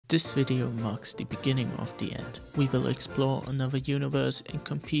This video marks the beginning of the end. We will explore another universe and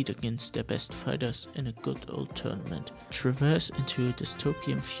compete against their best fighters in a good old tournament. Traverse into a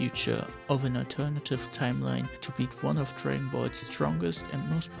dystopian future of an alternative timeline to beat one of Dragon Ball's strongest and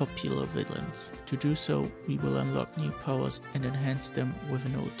most popular villains. To do so, we will unlock new powers and enhance them with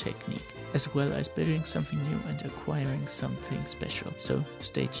an old technique, as well as building something new and acquiring something special. So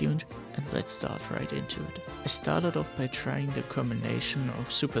stay tuned and let's start right into it. I started off by trying the combination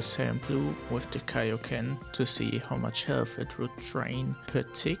of Super Saiyan Blue with the Kaioken to see how much health it would drain per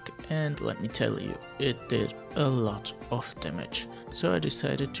tick, and let me tell you, it did a lot of damage. So I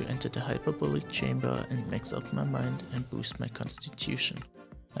decided to enter the hyperbolic chamber and max out my mind and boost my constitution.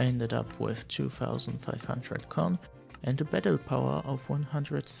 I ended up with 2500 con and a battle power of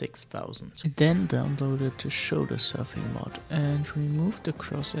 106,000. I then downloaded the shoulder surfing mod and removed the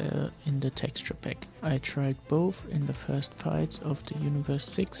crosshair in the texture pack. I tried both in the first fights of the Universe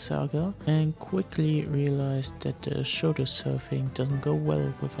 6 saga and quickly realized that the shoulder surfing doesn't go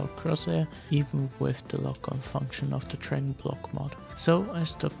well without crosshair, even with the lock-on function of the DragonBlock mod. So I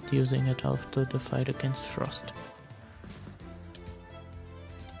stopped using it after the fight against Frost.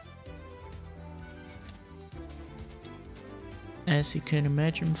 As you can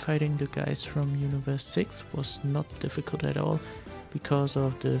imagine, fighting the guys from Universe 6 was not difficult at all because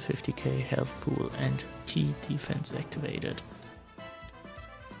of the 50k health pool and key defense activated.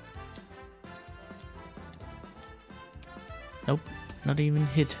 Nope, not even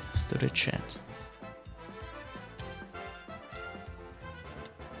hit stood a chance.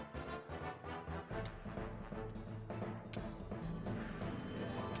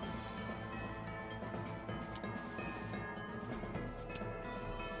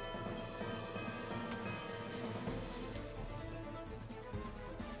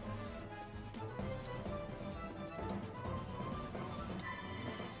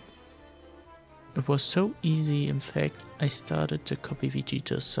 It was so easy, in fact, I started to copy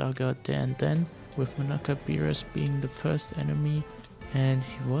Vegeta Saga there and then, with Monaka Beerus being the first enemy, and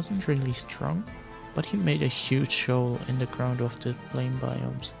he wasn't really strong, but he made a huge hole in the ground of the flame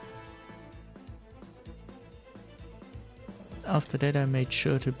biomes. After that I made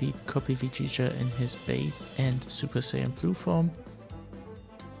sure to beat Copy Vegeta in his base and Super Saiyan Blue form.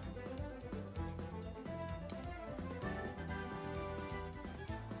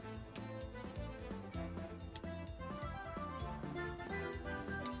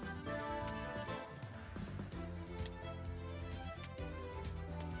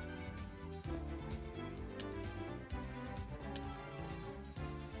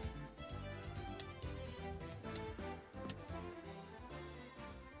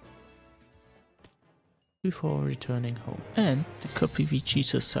 Before returning home. And the Copy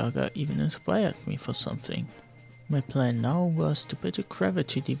Vegeta Saga even inspired me for something. My plan now was to build a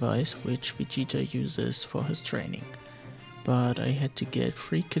gravity device which Vegeta uses for his training. But I had to get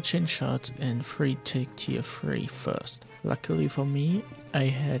 3 Kaijin shards and 3 Tech Tier 3 first. Luckily for me, I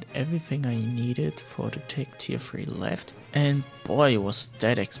had everything I needed for the Tech Tier 3 left, and boy was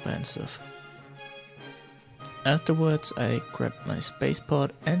that expensive. Afterwards I grabbed my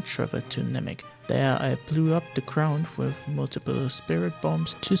spaceport and traveled to Namek. There I blew up the ground with multiple spirit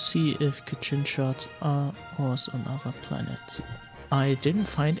bombs to see if Kaijin shards are also on other planets. I didn't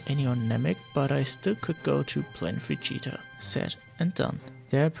find any on Namek, but I still could go to Planet Vegeta. Said and done.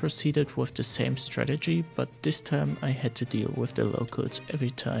 There I proceeded with the same strategy, but this time I had to deal with the locals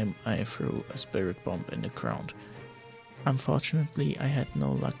every time I threw a spirit bomb in the ground. Unfortunately, I had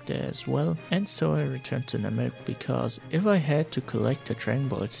no luck there as well, and so I returned to Namek because if I had to collect the Dragon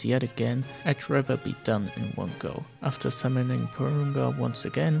Balls yet again, I'd rather be done in one go. After summoning Purunga once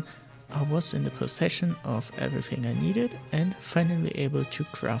again, I was in the possession of everything I needed and finally able to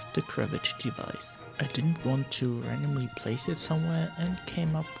craft the gravity device. I didn't want to randomly place it somewhere and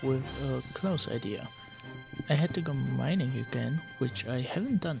came up with a close idea. I had to go mining again, which I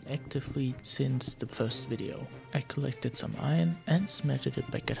haven't done actively since the first video. I collected some iron and smelted it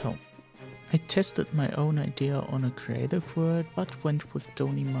back at home. I tested my own idea on a creative world, but went with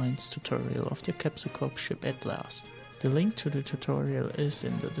Donnie Mine's tutorial of the Capsule Corp ship at last. The link to the tutorial is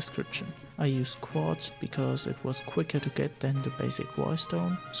in the description. I used quartz because it was quicker to get than the basic white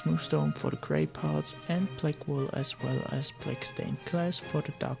stone, smooth stone for the grey parts, and black wool as well as black stained glass for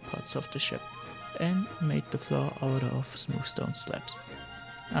the dark parts of the ship, and made the floor out of smooth stone slabs.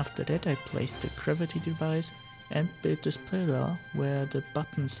 After that I placed the gravity device and built this pillar where the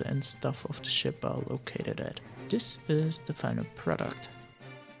buttons and stuff of the ship are located at. This is the final product.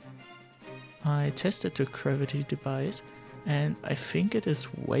 I tested the gravity device and I think it is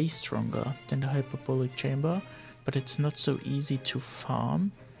way stronger than the hyperbolic chamber, but it's not so easy to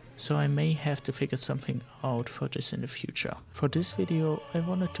farm so I may have to figure something out for this in the future. For this video I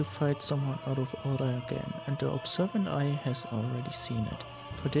wanted to fight someone out of order again, and the observant eye has already seen it.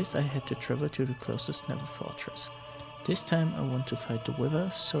 For this I had to travel to the closest Nether fortress. This time I want to fight the Wither,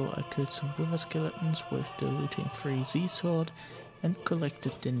 so I killed some Wither skeletons with the looting free Z sword and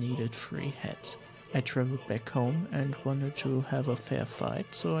collected the needed 3 heads. I traveled back home and wanted to have a fair fight,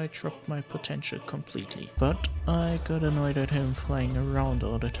 so I dropped my potential completely. But I got annoyed at him flying around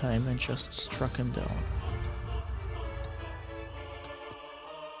all the time and just struck him down.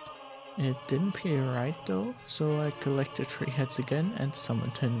 It didn't feel right though, so I collected 3 heads again and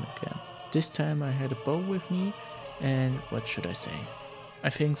summoned him again. This time I had a bow with me, and what should I say? I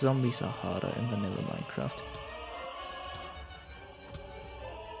think zombies are harder in vanilla Minecraft.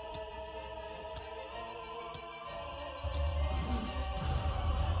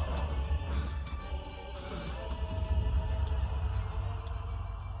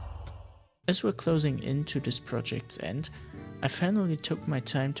 As we're closing into this project's end, I finally took my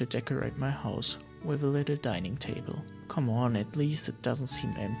time to decorate my house with a little dining table. Come on, at least it doesn't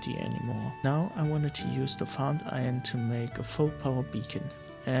seem empty anymore. Now I wanted to use the found iron to make a full power beacon.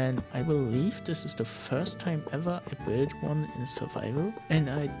 And I believe this is the first time ever I built one in survival, and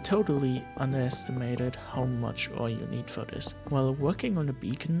I totally underestimated how much ore you need for this. While working on the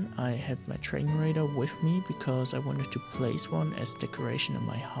beacon, I had my train radar with me because I wanted to place one as decoration in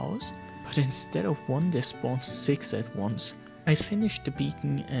my house. But instead of one, there spawned 6 at once. I finished the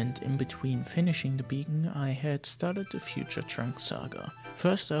beacon, and in between finishing the beacon I had started the Future Trunks Saga.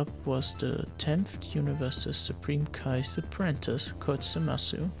 First up was the 10th Universe's Supreme Kai's apprentice called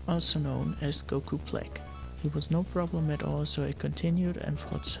Zamasu, also known as Goku Black. He was no problem at all, so I continued and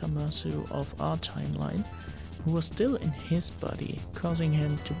fought Zamasu of our timeline, who was still in his body, causing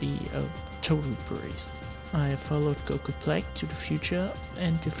him to be a total breeze. I followed Goku Black to the future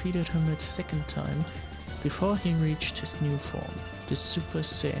and defeated him a second time before he reached his new form, the Super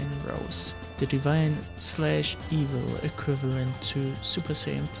Saiyan Rose, the divine/evil equivalent to Super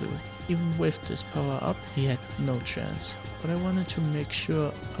Saiyan Blue. Even with this power up, he had no chance, but I wanted to make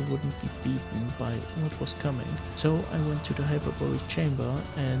sure I wouldn't be beaten by what was coming. So I went to the hyperbolic chamber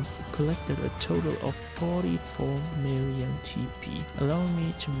and collected a total of 44 million TP, allowing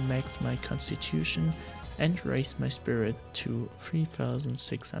me to max my constitution and raise my spirit to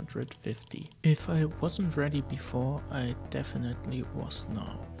 3650. If I wasn't ready before, I definitely was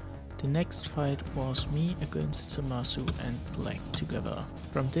now. The next fight was me against Zamasu and Black together.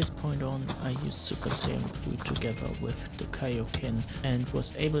 From this point on, I used Super Saiyan Blue together with the Kaioken and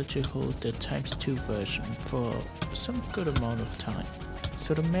was able to hold the ×2 version for some good amount of time.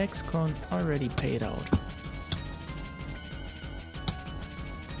 So the max con already paid out.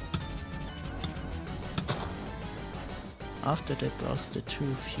 After that lost, the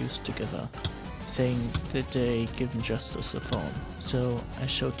two fused together, saying that they given Justice a form, so I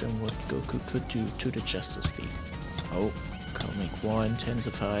showed them what Goku could do to the Justice League. Oh, Cosmic War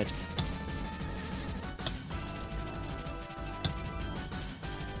intensified.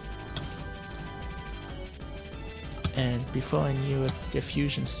 And before I knew it, their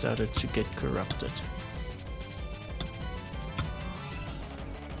fusion started to get corrupted.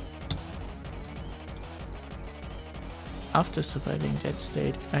 After surviving that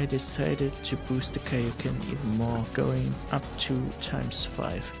state, I decided to boost the Kaioken even more, going up to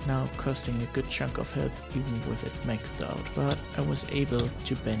 ×5, now costing a good chunk of health even with it maxed out, but I was able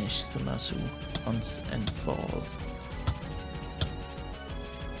to banish Zamasu once and for all.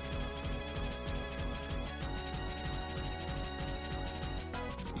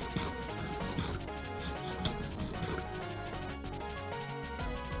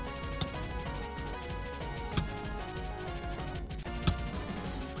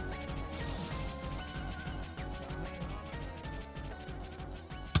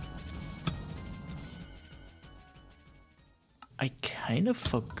 I kind of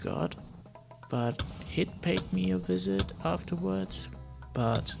forgot, but Hit paid me a visit afterwards,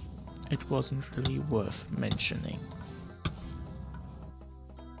 but it wasn't really worth mentioning.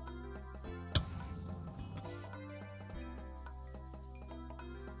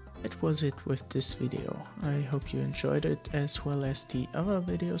 That was it with this video. I hope you enjoyed it as well as the other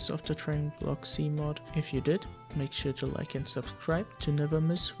videos of the DragonBlockC mod. If you did, make sure to like and subscribe to never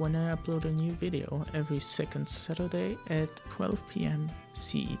miss when I upload a new video every second Saturday at 12 PM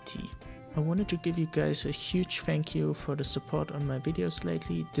CET. I wanted to give you guys a huge thank you for the support on my videos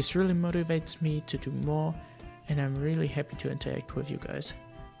lately. This really motivates me to do more, and I'm really happy to interact with you guys.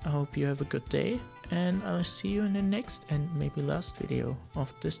 I hope you have a good day, and I'll see you in the next and maybe last video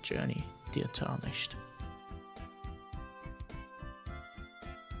of this journey, dear Tarnished.